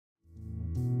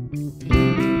Hello,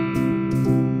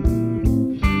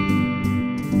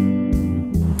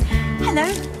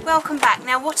 welcome back.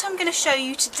 Now what I'm going to show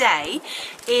you today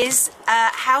is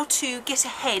how to get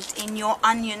ahead in your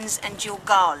onions and your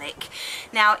garlic.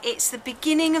 Now it's the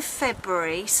beginning of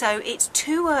February, so it's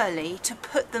too early to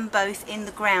put them both in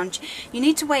the ground. You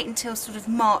need to wait until sort of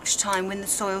March time when the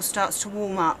soil starts to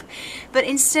warm up. But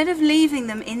instead of leaving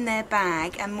them in their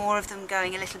bag and more of them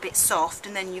going a little bit soft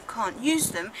and then you can't use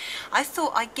them, I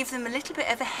thought I'd give them a little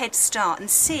bit of a head start and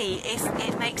see if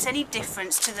it makes any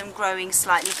difference to them growing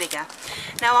slightly bigger.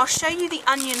 Now I'll show you the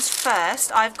onions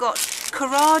first. I've got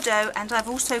Corrado and I've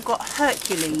also got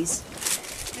Hercules.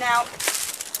 Now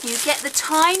you get the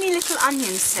tiny little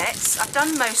onion sets. I've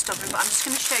done most of them, but I'm just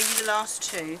going to show you the last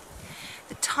two.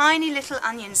 The tiny little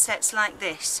onion sets like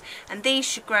this, and these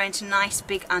should grow into nice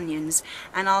big onions,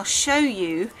 and I'll show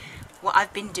you what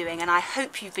I've been doing, and I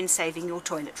hope you've been saving your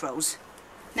toilet rolls.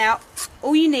 Now,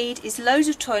 all you need is loads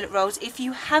of toilet rolls. If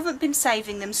you haven't been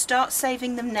saving them, start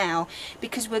saving them now,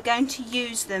 because we're going to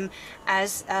use them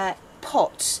as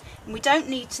pots. And we don't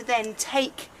need to then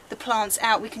take the plants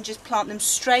out. We can just plant them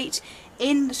straight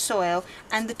in the soil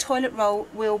and the toilet roll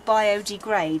will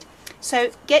biodegrade. So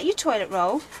get your toilet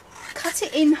roll, cut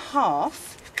it in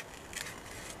half.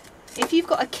 If you've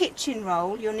got a kitchen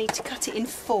roll, you'll need to cut it in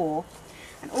 4.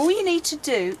 And all you need to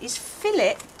do is fill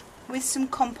it with some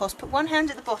compost. Put one hand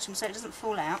at the bottom so it doesn't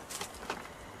fall out.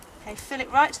 Okay, fill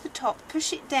it right to the top,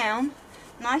 push it down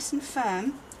nice and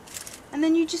firm, and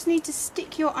then you just need to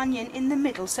stick your onion in the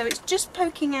middle so it's just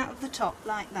poking out of the top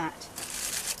like that.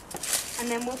 And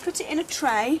then we'll put it in a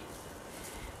tray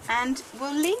and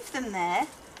we'll leave them there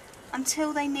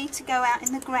until they need to go out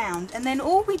in the ground. And then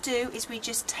all we do is we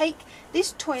just take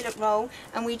this toilet roll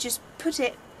and we just put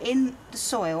it in the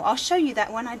soil. I'll show you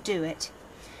that when I do it.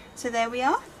 So there we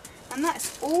are. And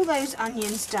that's all those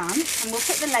onions done, and we'll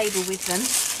put the label with them.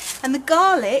 And the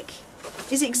garlic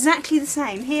is exactly the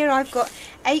same. Here I've got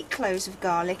 8 cloves of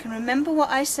garlic, and remember what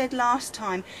I said last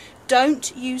time,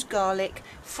 don't use garlic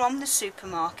from the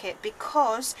supermarket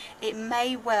because it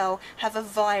may well have a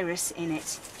virus in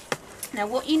it. Now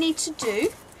what you need to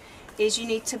do is you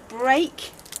need to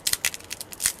break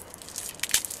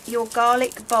your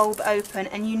garlic bulb open,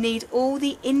 and you need all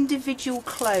the individual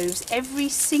cloves, every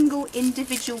single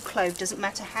individual clove, doesn't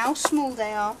matter how small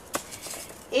they are.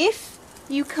 If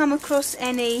you come across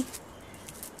any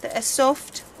that are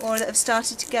soft or that have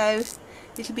started to go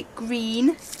a little bit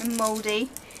green and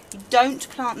mouldy, you don't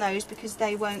plant those because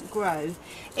they won't grow.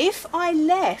 If I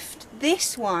left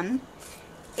this one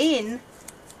in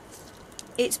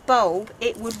its bulb,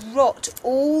 it would rot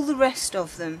all the rest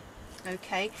of them.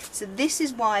 Okay, so this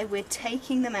is why we're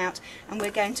taking them out and we're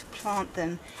going to plant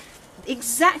them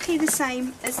exactly the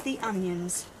same as the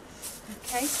onions.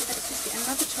 Okay, so let's just get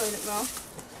another toilet roll.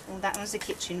 Well, that one's a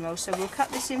kitchen roll, so we'll cut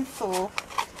this in 4.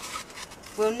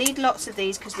 We'll need lots of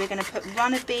these because we're going to put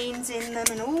runner beans in them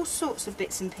and all sorts of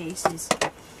bits and pieces.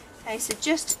 Okay, so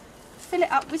just fill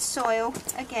it up with soil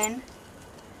again.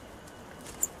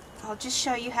 I'll just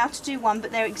show you how to do one,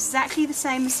 but they're exactly the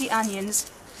same as the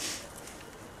onions.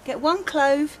 Get 1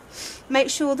 clove, make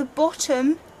sure the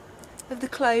bottom of the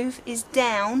clove is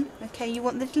down. Okay, you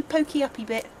want the little pokey uppy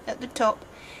bit at the top.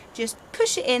 Just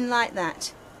push it in like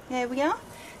that. There we are.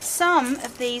 Some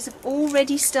of these have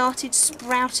already started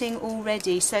sprouting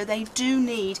already, so they do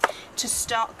need to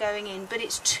start going in, but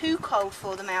it's too cold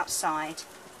for them outside.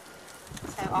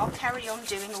 So I'll carry on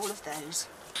doing all of those.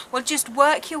 Well, just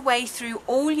work your way through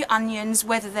all your onions,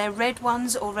 whether they're red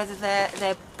ones or whether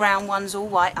they're brown ones or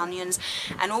white onions,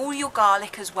 and all your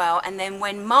garlic as well. And then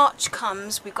when March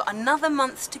comes, we've got another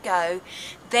month to go,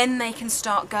 then they can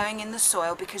start going in the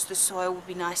soil because the soil will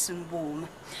be nice and warm.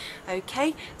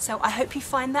 Okay, so I hope you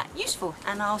find that useful,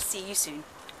 and I'll see you soon.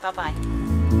 Bye bye.